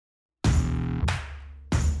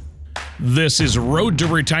This is Road to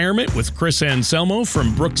Retirement with Chris Anselmo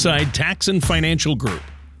from Brookside Tax and Financial Group.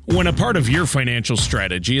 When a part of your financial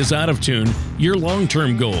strategy is out of tune, your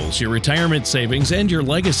long-term goals, your retirement savings, and your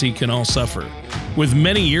legacy can all suffer. With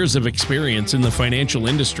many years of experience in the financial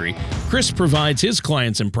industry, Chris provides his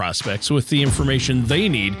clients and prospects with the information they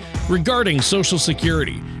need regarding Social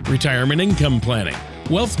Security, retirement income planning,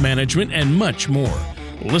 wealth management, and much more.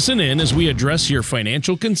 Listen in as we address your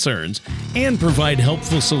financial concerns and provide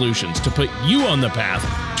helpful solutions to put you on the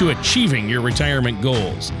path to achieving your retirement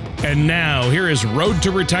goals. And now, here is Road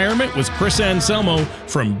to Retirement with Chris Anselmo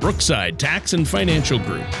from Brookside Tax and Financial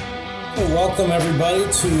Group. Hey, welcome, everybody,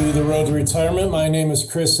 to the Road to Retirement. My name is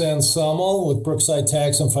Chris Anselmo with Brookside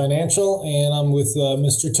Tax and Financial, and I'm with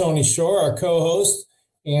Mr. Tony Shore, our co-host.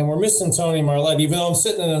 And we're missing Tony Marlette, even though I'm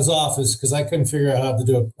sitting in his office because I couldn't figure out how to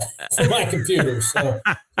do it from my computer. So,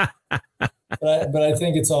 but I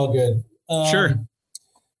think it's all good. Sure.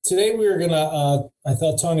 Today we were gonna. I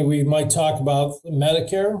thought, Tony, we might talk about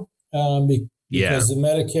Medicare because the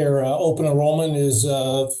Medicare open enrollment is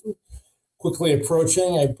quickly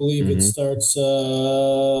approaching. I believe it starts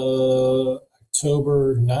October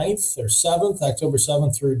 9th or 7th, October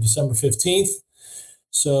 7th through December 15th.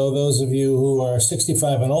 So those of you who are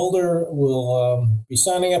 65 and older will be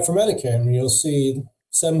signing up for Medicare, and you'll see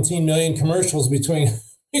 17 million commercials between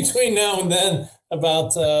now and then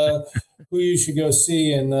about who you should go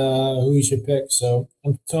see and who you should pick. So,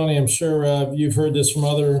 Tony, I'm sure you've heard this from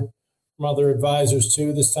other advisors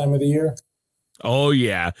too this time of the year. Oh,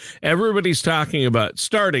 yeah. Everybody's talking about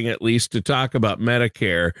starting at least to talk about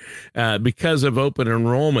Medicare because of open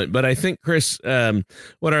enrollment. But I think, Chris,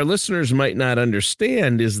 what our listeners might not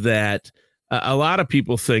understand is that a lot of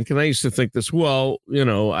people think, and I used to think this, well, you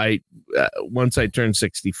know, once I turn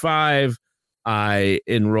 65, I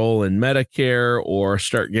enroll in Medicare or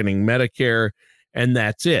start getting Medicare, and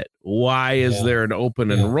that's it. Why is there an open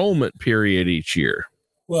enrollment period each year?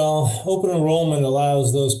 Well, open enrollment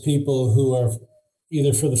allows those people who are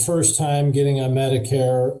either for the first time getting on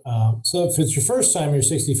Medicare. So if it's your first time, you're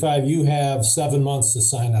 65, you have 7 months to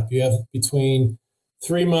sign up. You have between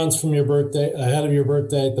 3 months from your birthday, ahead of your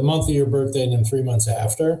birthday, the month of your birthday, and then 3 months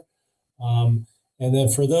after. And then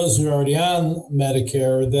for those who are already on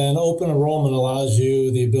Medicare, then open enrollment allows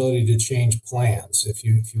you the ability to change plans if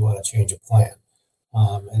you want to change a plan.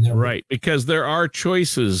 Right, because there are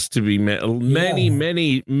choices to be made,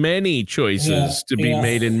 many choices to be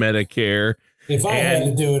made in Medicare. If I had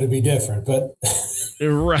to do it, it'd be different, but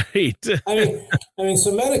right. I mean,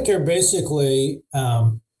 so Medicare basically,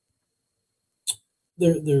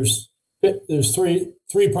 there's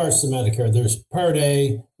three parts to Medicare. There's Part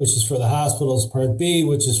A, which is for the hospitals. Part B,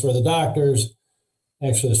 which is for the doctors.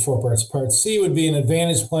 Actually, there's 4 parts. Part C would be an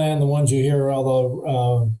Advantage plan, the ones you hear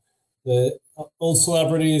all the old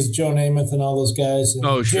celebrities, Joe Namath and all those guys, and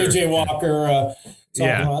JJ Walker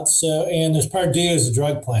talking about. So, and there's Part D is a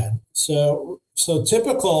drug plan. So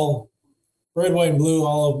typical red, white, and blue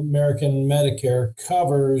all American Medicare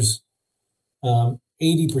covers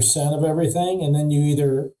 80% of everything, and then you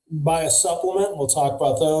either buy a supplement, we'll talk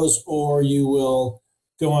about those, or you will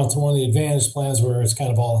go on to one of the Advantage plans where it's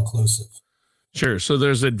kind of all inclusive. Sure. So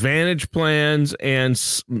there's Advantage plans and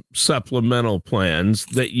supplemental plans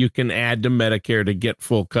that you can add to Medicare to get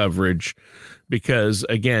full coverage because,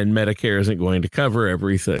 again, Medicare isn't going to cover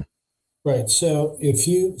everything. Right. So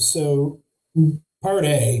Part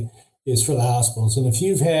A is for the hospitals. And if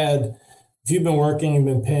you've been working and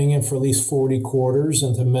been paying in for at least 40 quarters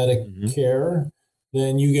into Medicare,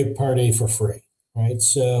 then you get Part A for free. Right.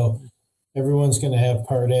 So everyone's going to have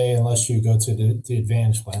Part A unless you go to the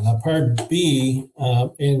Advantage plan. Now, Part B,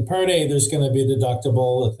 in Part A, there's going to be a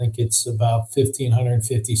deductible. I think it's about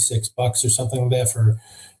 $1,556 or something like that for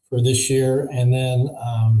this year. And then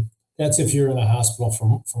that's if you're in a hospital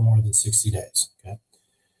for more than 60 days. Okay.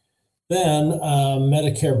 Then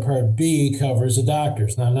Medicare Part B covers the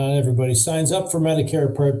doctors. Now, not everybody signs up for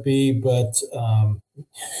Medicare Part B, but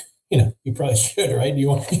you probably should, right?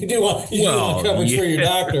 You do want coverage for your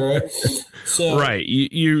doctor, right? So, right.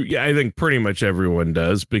 I think pretty much everyone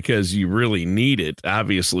does because you really need it,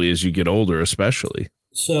 obviously, as you get older, especially.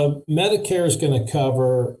 So Medicare is going to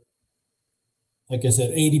cover, like I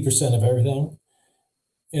said, 80% of everything.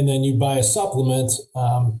 And then you buy a supplement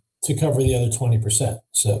to cover the other 20%.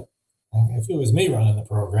 So if it was me running the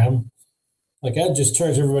program, like I'd just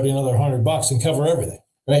charge everybody another $100 and cover everything.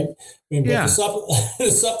 Right. I mean, but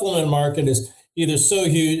the supplement market is either so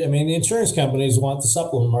huge. I mean, the insurance companies want the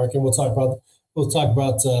supplement market. We'll talk about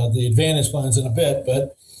the Advantage plans in a bit.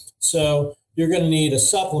 But so you're going to need a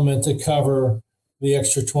supplement to cover the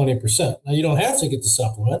extra 20%. Now, you don't have to get the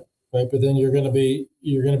supplement. right? But then you're going to be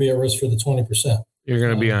at risk for the 20%. You're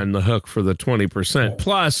going to be on the hook for the 20%. Right.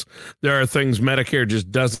 Plus, there are things Medicare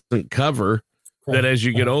just doesn't cover that as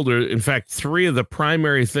you get older. In fact, 3 of the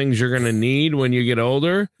primary things you're going to need when you get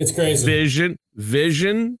older. It's crazy.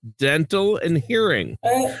 Vision, dental, and hearing.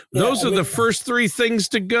 Those are the first 3 things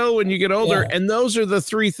to go when you get older. And those are the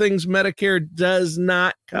 3 things Medicare does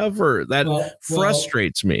not cover. That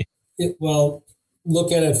frustrates me.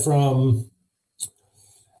 Look at it from,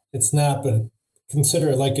 it's not, but consider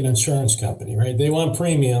it like an insurance company, right? They want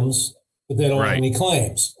premiums, but they don't want any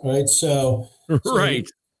claims, right? So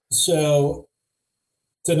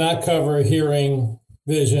to not cover hearing,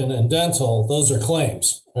 vision, and dental, those are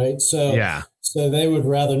claims, right? So they would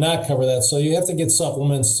rather not cover that. So you have to get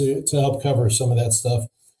supplements to help cover some of that stuff.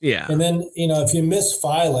 Yeah. And then, if you miss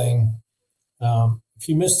filing, if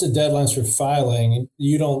you miss the deadlines for filing,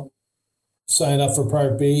 you don't sign up for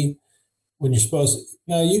Part B when you're supposed to.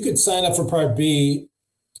 Now, you could sign up for Part B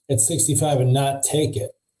at 65 and not take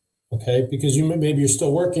it, okay? Because maybe you're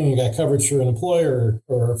still working, you got coverage through an employer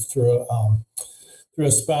or through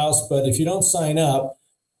a spouse. But if you don't sign up,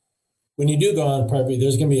 when you do go on Part B,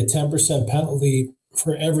 there's going to be a 10% penalty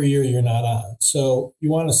for every year you're not on. So you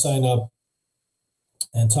want to sign up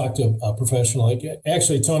and talk to a professional.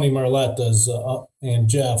 Actually, Tony Marlette does, and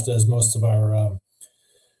Jeff does most of our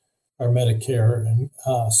Medicare and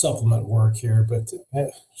supplement work here. But I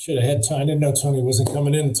should have had time. I didn't know Tony wasn't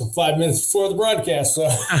coming in until 5 minutes before the broadcast. So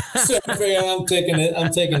I'm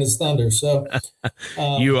taking his thunder. So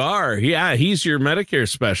you are, he's your Medicare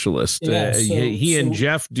specialist. He and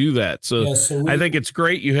Jeff do that. So I think it's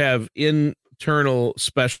great you have internal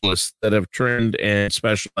specialists that have trained and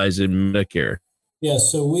specialize in Medicare. Yeah,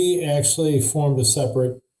 so we actually formed a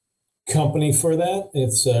separate company for that.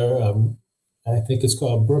 It's I think it's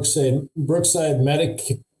called Brookside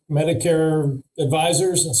Medicare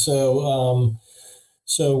Advisors. And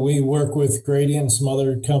so we work with Gradient and some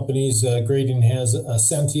other companies. Gradient has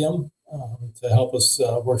Centium to help us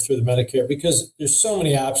work through the Medicare, because there's so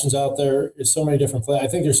many options out there. There's so many different plans. I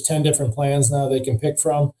think there's 10 different plans now they can pick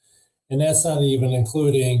from, and that's not even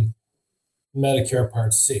including Medicare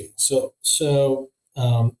Part C. So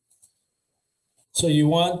you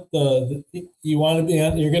want you're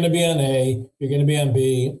going to be on A, you're going to be on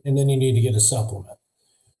B, and then you need to get a supplement.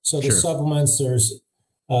 So the supplements, there's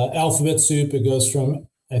alphabet soup. It goes from,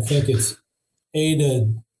 I think it's A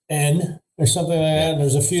to N or something like that. And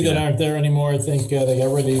there's a few that aren't there anymore. I think they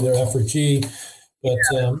got rid of their F or G, but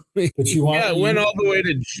you want, it went all the way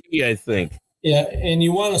to G, I think. Yeah. And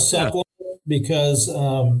you want a supplement because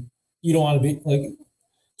you don't want to be like,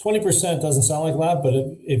 20% doesn't sound like a lot, but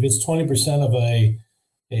if it's 20% of a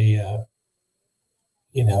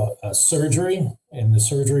surgery, and the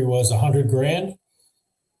surgery was $100,000,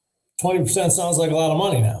 20% sounds like a lot of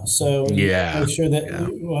money now. So you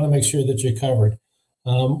want to make sure that you're covered.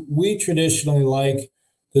 We traditionally like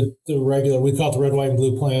the regular, we call it the red, white, and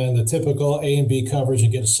blue plan, the typical A and B coverage,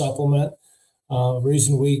 and get a supplement.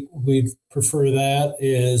 Reason we prefer that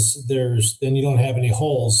is then you don't have any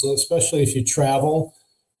holes, so especially if you travel.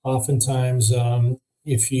 Oftentimes,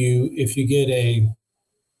 if you get an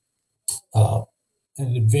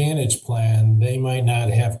Advantage plan, they might not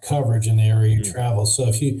have coverage in the area you travel. So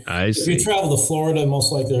if you travel to Florida,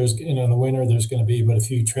 most likely there's in the winter there's going to be. But if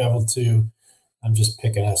you travel to, I'm just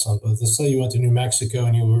picking at something. But let's say you went to New Mexico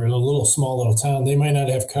and you were in a small little town, they might not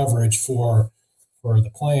have coverage for the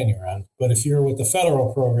plan you're on. But if you're with the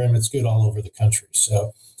federal program, it's good all over the country.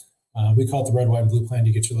 So we call it the red, white, and blue plan.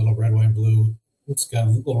 You get your little red, white, and blue. It's got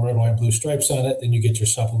little red, white, and blue stripes on it. Then you get your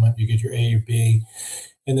supplement. You get your A or B,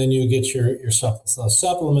 and then you get your supplements. Now,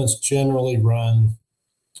 supplements generally run,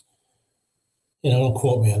 don't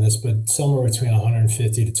quote me on this, but somewhere between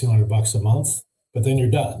 $150 to $200 a month. But then you're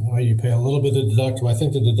done. Right? You pay a little bit of deductible. I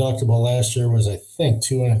think the deductible last year was,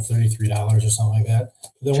 $233 or something like that.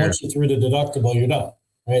 But then once you're through the deductible, you're done.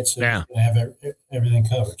 Right? So you're going to have everything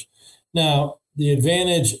covered. Now, the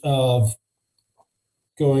advantage of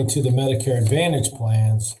going to the Medicare Advantage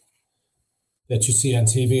plans that you see on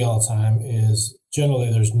TV all the time is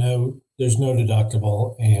generally there's no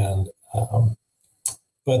deductible, and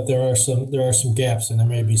but there are some gaps, and there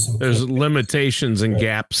may be some limitations and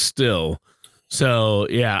gaps still. So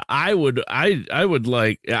I would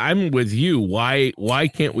I'm with you. Why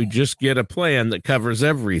can't we just get a plan that covers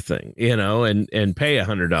everything, and pay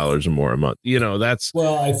 $100 or more a month? That's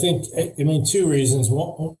I think two reasons.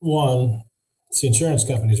 One, it's the insurance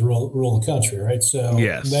companies rule the country, right? So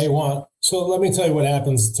they want. So let me tell you what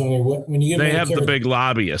happens, Tony. When you get they have the big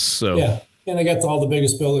lobbyists, so and they got all the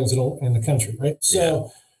biggest buildings in the country, right? So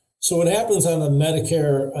what happens on the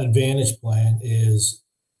Medicare Advantage plan is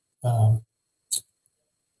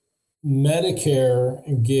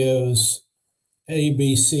Medicare gives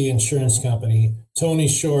ABC Insurance Company Tony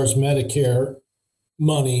Shore's Medicare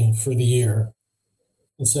money for the year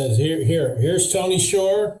and says, here's Tony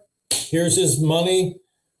Shore, here's his money,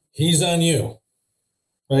 he's on you,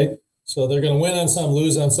 right? So they're going to win on some,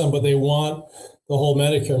 lose on some, but they want the whole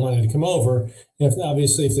Medicare money to come over. And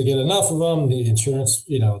obviously, if they get enough of them, the insurance,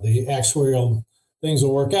 the actuarial things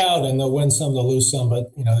will work out, and they'll win some, they'll lose some,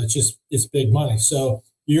 but it's big money. So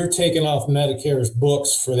you're taking off Medicare's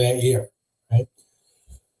books for that year, right?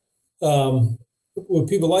 What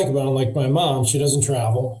people like about them, like my mom, she doesn't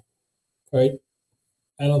travel, right?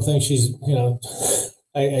 I don't think she's,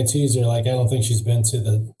 I tease her, like, I don't think she's been to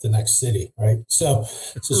the next city, right? So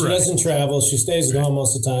she Right. doesn't travel. She stays at home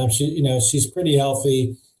most of the time. She's pretty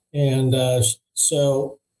healthy. And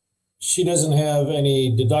so she doesn't have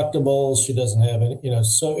any deductibles. She doesn't have any,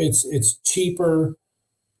 so it's cheaper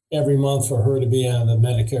every month for her to be on the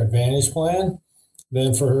Medicare Advantage plan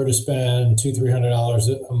than for her to spend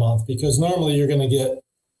 $200-300 a month, because normally you're going to get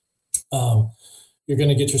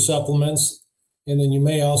your supplements, and then you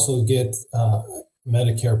may also get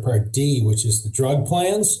Medicare Part D, which is the drug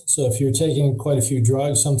plans. So if you're taking quite a few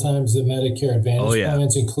drugs, sometimes the Medicare Advantage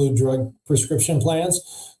plans include drug prescription plans.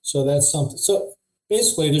 So that's something. So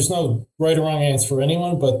basically, there's no right or wrong answer for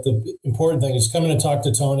anyone, but the important thing is come in and talk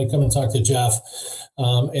to Tony, come and talk to Jeff,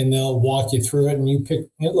 and they'll walk you through it. And you pick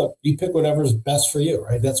whatever's best for you,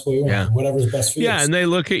 right? That's what you want, whatever's best for you. Yeah, and they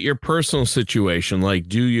look at your personal situation, like,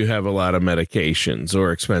 do you have a lot of medications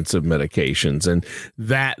or expensive medications? And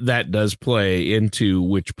that does play into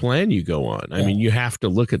which plan you go on. I mean, you have to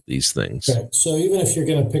look at these things. Okay. So even if you're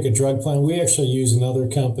going to pick a drug plan, we actually use another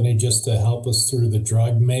company just to help us through the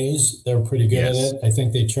drug maze. They're pretty good at it. I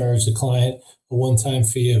think they charge the client a one-time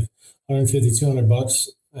fee of $150-200,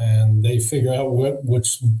 and they figure out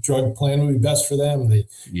which drug plan would be best for them. They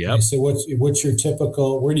say, what's your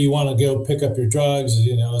typical? Where do you want to go pick up your drugs? Is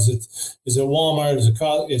it Walmart?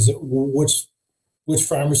 Is it which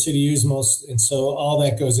pharmacy to use most? And so all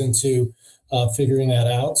that goes into figuring that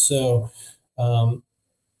out. So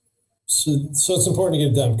it's important to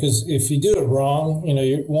get it done, because if you do it wrong,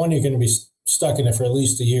 you're going to be stuck in it for at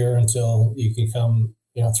least a year until you can come,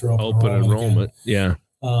 through open enrollment. Yeah.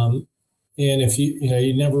 And if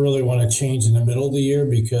you never really want to change in the middle of the year,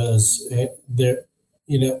 because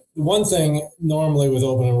one thing normally with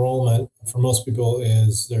open enrollment for most people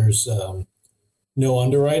is there's no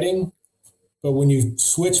underwriting. But when you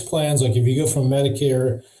switch plans, like if you go from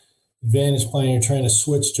Medicare Advantage plan, you're trying to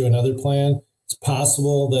switch to another plan, it's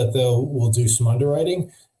possible that we'll do some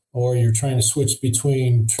underwriting. Or you're trying to switch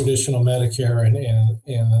between traditional Medicare and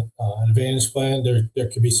an Advantage plan, there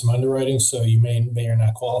could be some underwriting, so you may or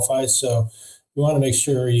not qualify. So you want to make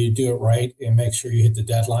sure you do it right and make sure you hit the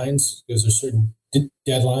deadlines, because there's certain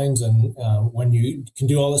deadlines, and when you can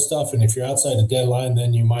do all this stuff, and if you're outside the deadline,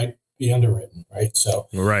 then you might be underwritten, right? So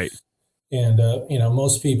and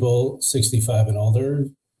most people 65 and older,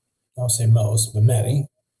 I'll say most, but many,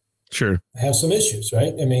 have some issues,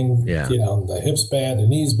 right? I mean, the hip's bad, the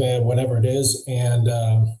knee's bad, whatever it is. And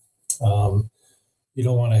you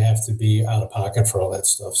don't want to have to be out of pocket for all that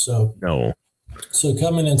stuff. So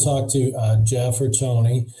come in and talk to Jeff or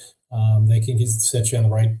Tony. They can set you on the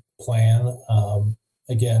right plan.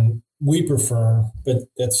 Again, we prefer, but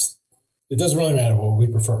it doesn't really matter what we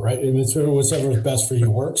prefer, right? I mean, it's whatever is best for you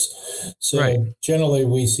works. So generally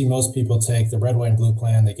we see most people take the red, white, and blue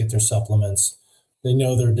plan. They get their supplements. They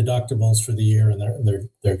know their deductibles for the year, and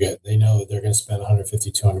they're good. They know they're going to spend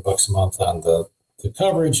 $150-200 a month on the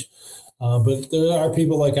coverage. But there are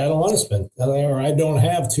people like, I don't want to spend, or I don't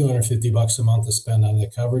have $250 a month to spend on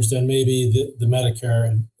the coverage. Then maybe the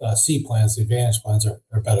Medicare C plans, the Advantage plans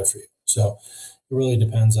are better for you. So it really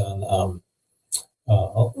depends on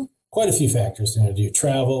quite a few factors. Do you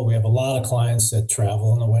travel? We have a lot of clients that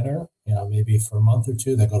travel in the winter. Maybe for a month or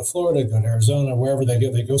two, they go to Florida, go to Arizona, wherever they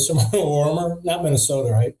go. They go somewhere warmer, not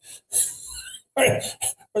Minnesota, right?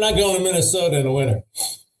 We're not going to Minnesota in the winter.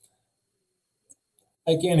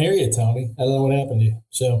 I can't hear you, Tony. I don't know what happened to you.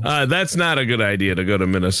 So that's not a good idea to go to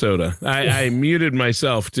Minnesota. I muted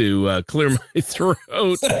myself to clear my throat.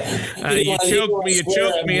 You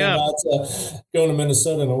choked me up. Going to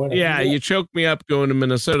Minnesota in the winter. Yeah, you choked me up going to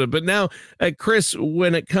Minnesota. But now, Chris,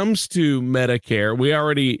 when it comes to Medicare,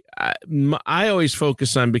 I always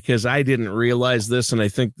focus on, because I didn't realize this, and I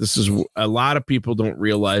think this is a lot of people don't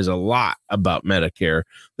realize a lot about Medicare.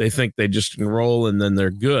 They think they just enroll and then they're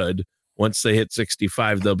good. Once they hit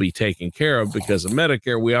 65, they'll be taken care of because of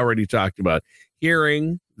Medicare. We already talked about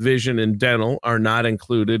hearing, vision, and dental are not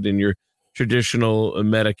included in your traditional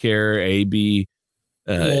Medicare A, B,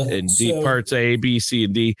 and D parts A, B, C,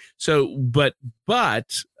 and D. So, but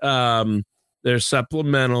there's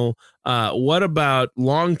supplemental. What about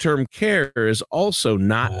long-term care is also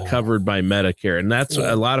not covered by Medicare, and that's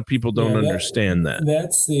a lot of people don't understand that.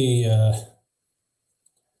 That's the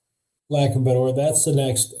lack of a better word. That's the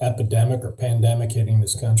next epidemic or pandemic hitting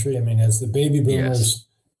this country. I mean, as the baby boomers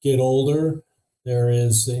get older, there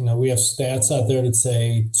is, we have stats out there that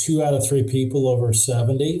say 2 out of 3 people over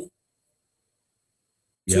 70,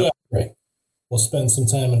 2 out of 3 will spend some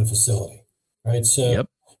time in a facility, right? So,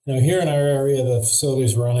 here in our area, the facility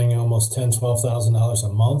is running almost $10,000, $12,000 a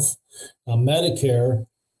month. Medicare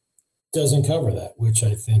doesn't cover that, which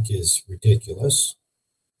I think is ridiculous.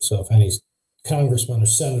 So if any congressmen or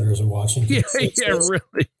senators are watching, really,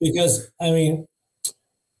 because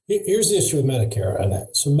here's the issue with Medicare on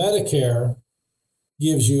that. So Medicare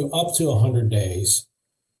gives you up to 100 days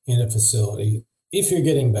in a facility if you're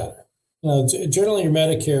getting better. Generally your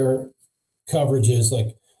Medicare coverage is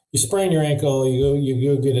like, you sprain your ankle,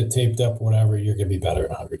 you go get it taped up, whatever, you're going to be better in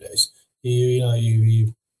 100 days.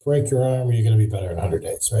 You break your arm, you're going to be better in 100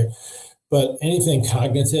 days, right? But anything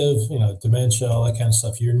cognitive, dementia, all that kind of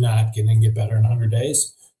stuff, you're not going to get better in 100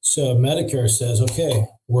 days. So Medicare says, okay,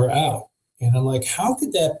 we're out. And I'm like, how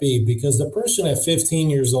could that be? Because the person at 15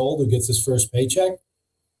 years old who gets his first paycheck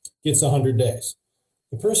gets 100 days.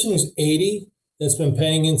 The person who's 80 that's been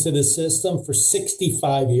paying into the system for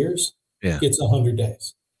 65 years gets 100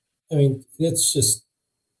 days. I mean, that's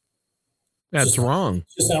wrong.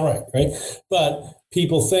 It's just not right? But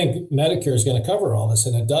people think Medicare is going to cover all this,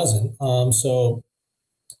 and it doesn't. So,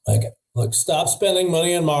 look, stop spending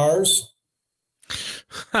money on Mars.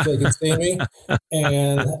 So they can see me,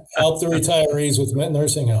 and help the retirees with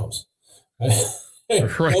nursing homes. Right?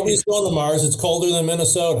 Nobody's going to Mars. It's colder than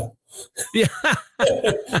Minnesota. Yeah.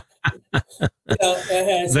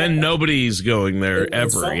 Then nobody's going there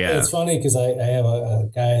ever. It's funny because I have a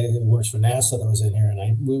guy who works for NASA that was in here,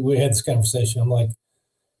 and we had this conversation. I'm like,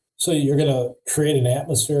 so you're going to create an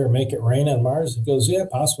atmosphere and make it rain on Mars? He goes, yeah,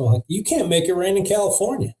 possible. I'm like, you can't make it rain in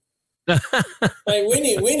California. We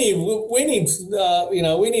need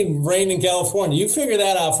rain in California. You figure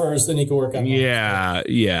that out first, then you can work on Mars.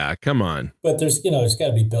 Yeah. Come on. But there's it's got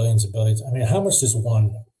to be billions and billions. I mean, how much does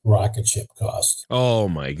one rocket ship cost? Oh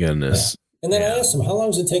my goodness. And then I asked him, how long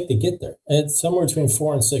does it take to get there? It's somewhere between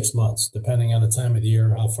 4 and 6 months, depending on the time of the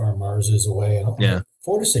year, how far Mars is away. And like,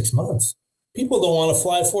 4 to 6 months. People don't want to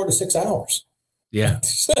fly 4 to 6 hours. Yeah.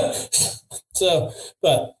 So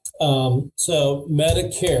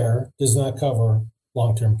Medicare does not cover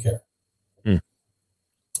long-term care.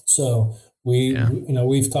 So we've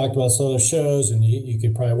talked about some other shows, and you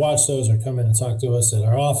could probably watch those or come in and talk to us at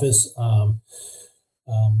our office.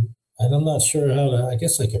 I'm not sure how to, I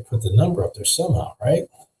guess I could put the number up there somehow, right?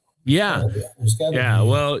 Yeah.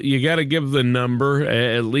 Well, you got to give the number,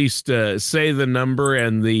 at least say the number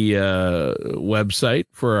and the website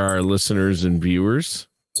for our listeners and viewers.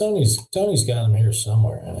 Tony's got them here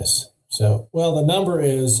somewhere in this. So, the number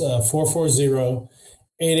is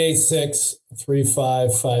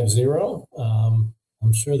 440-886-3550.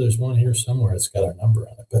 I'm sure there's one here somewhere. It's got our number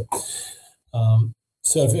on it, but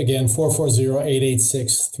so if, again,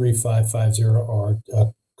 440-886-3550 or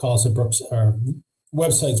call us at Brooks. Our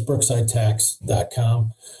website's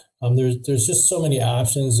brooksidetax.com. There's just so many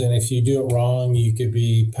options, and if you do it wrong, you could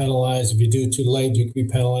be penalized. If you do it too late, you could be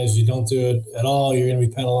penalized. If you don't do it at all, you're going to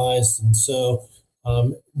be penalized. And so,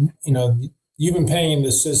 you've been paying in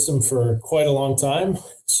the system for quite a long time,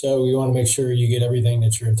 so you want to make sure you get everything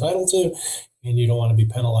that you're entitled to, and you don't want to be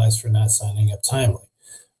penalized for not signing up timely.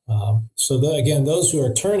 Again, those who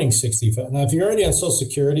are turning 65, now if you're already on Social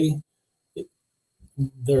Security,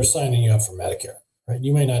 they're signing you up for Medicare, right?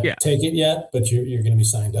 You may not take it yet, but you're going to be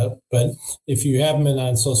signed up. But if you haven't been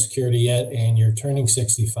on Social Security yet and you're turning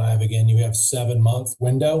 65, again, you have 7-month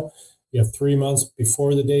window. You have 3 months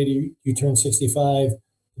before the date you turn 65,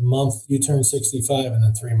 the month you turn 65, and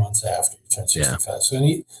then 3 months after you turn 65.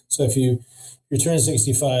 Yeah. So if you're turning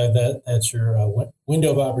 65, that's your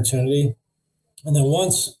window of opportunity. And then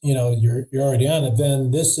once, you're already on it, then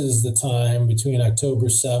this is the time between October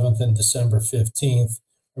 7th and December 15th,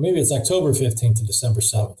 or maybe it's October 15th to December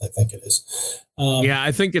 7th. I think it is.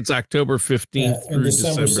 I think it's October 15th through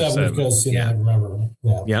December 7th. Because, I remember,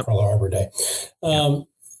 Pearl Harbor Day.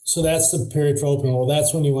 So that's the period for open enroll.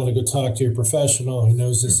 That's when you want to go talk to your professional who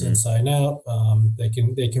knows this inside out.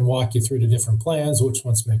 They can walk you through the different plans, which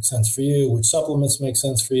ones make sense for you, which supplements make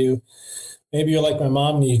sense for you. Maybe you're like my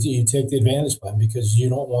mom and you take the Advantage plan because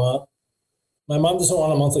my mom doesn't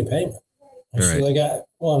want a monthly payment. And she's like,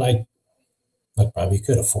 probably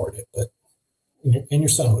could afford it, but and your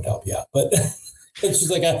son would help you out. But But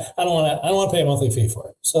she's like, I don't want to pay a monthly fee for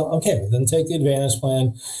it. So, okay, then take the Advantage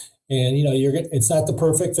plan. And, it's not the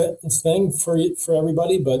perfect thing for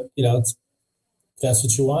everybody, but, if that's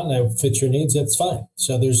what you want and it fits your needs, that's fine.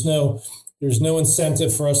 So there's no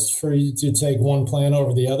incentive for you to take one plan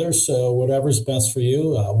over the other. So whatever's best for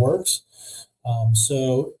you works.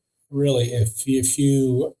 So really, if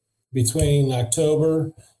you between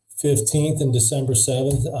October 15th and December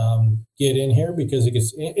 7th, get in here because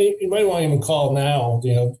you might want to even call now.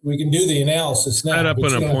 We can do the analysis now. Set up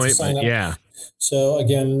an appointment. Yeah. So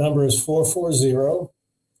again, number is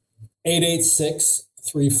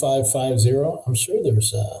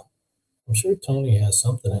 440-886-3550. I'm sure Tony has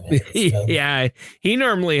something in here. Yeah. He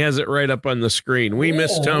normally has it right up on the screen. We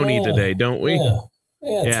miss Tony today, don't we?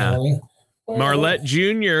 Yeah. Tony. Marlette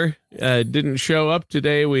Jr. Didn't show up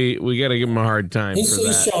today. We got to give him a hard time.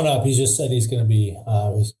 He's shown up. He just said he's going to be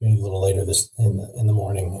a little later in the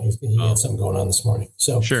morning. He had something going on this morning.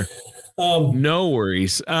 So sure, no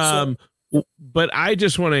worries. But I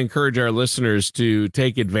just want to encourage our listeners to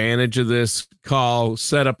take advantage of this call,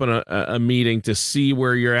 set up a meeting to see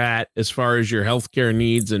where you're at as far as your healthcare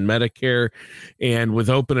needs and Medicare. And with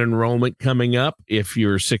open enrollment coming up, if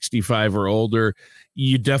you're 65 or older,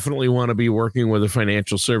 you definitely want to be working with a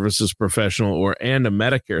financial services professional and a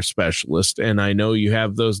Medicare specialist. And I know you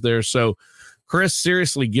have those there. So, Chris,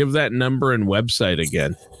 seriously, give that number and website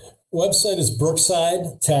again. Website is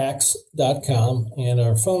brooksidetax.com, and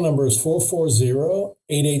our phone number is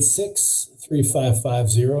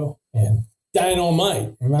 440-886-3550. And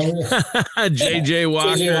Dynamite, remember? JJ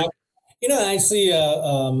Walker. I see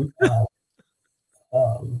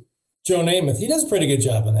Joe Namath. He does a pretty good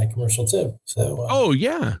job on that commercial too. So,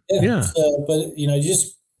 yeah. So, but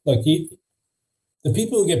just look, the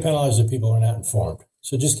people who get penalized are people who are not informed.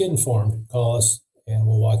 So just get informed. Call us, and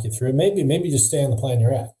we'll walk you through it. Maybe just stay on the plan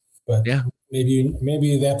you're at. But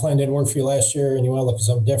maybe that plan didn't work for you last year, and you want to look at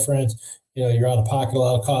something different. You're out of pocket a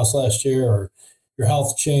lot of costs last year, or your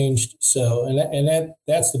health changed. So, and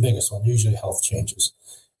that's the biggest one. Usually, health changes.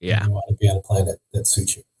 Yeah, you want to be on a plan that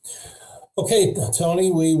suits you. Okay,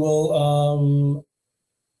 Tony, we will.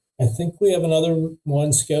 I think we have another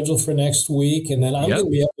one scheduled for next week, and then I'm going to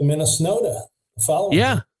be up in Minnesota the following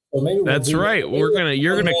week. So maybe that's right.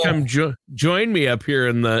 You're gonna come join me up here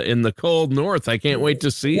in the cold north. I can't wait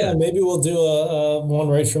to see you. Yeah, maybe we'll do a one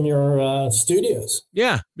right from your studios.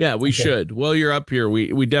 Yeah, we should. Well, you're up here.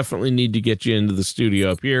 We definitely need to get you into the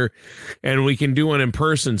studio up here, and we can do one in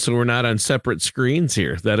person, so we're not on separate screens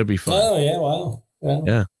here. That'd be fun. Oh yeah, wow.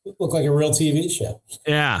 Yeah. Look like a real TV show.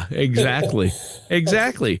 Yeah, exactly.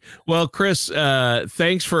 Exactly. Well, Chris,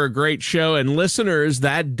 thanks for a great show. And listeners,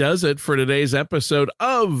 that does it for today's episode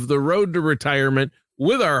of The Road to Retirement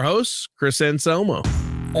with our host, Chris Anselmo.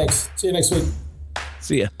 Thanks. See you next week.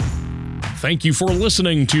 See ya. Thank you for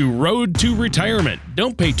listening to Road to Retirement.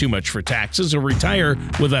 Don't pay too much for taxes or retire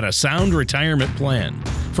without a sound retirement plan.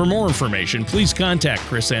 For more information, please contact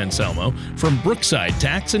Chris Anselmo from Brookside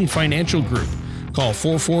Tax and Financial Group. Call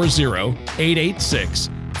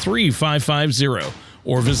 440-886-3550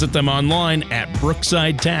 or visit them online at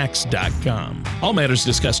brooksidetax.com. All matters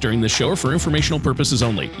discussed during this show are for informational purposes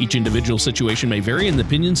only. Each individual situation may vary, and the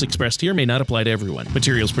opinions expressed here may not apply to everyone.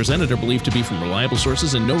 Materials presented are believed to be from reliable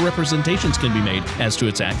sources, and no representations can be made as to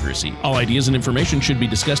its accuracy. All ideas and information should be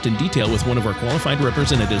discussed in detail with one of our qualified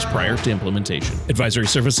representatives prior to implementation. Advisory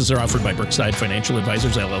services are offered by Brookside Financial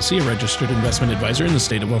Advisors, LLC, a registered investment advisor in the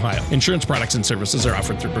state of Ohio. Insurance products and services are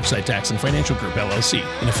offered through Brookside Tax and Financial Group, LLC,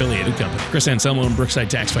 an affiliated company. Chris Anselmo and Brookside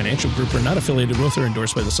Tax Financial Group are not affiliated with or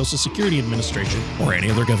endorsed by the Social Security Administration or any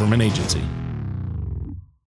other government agency.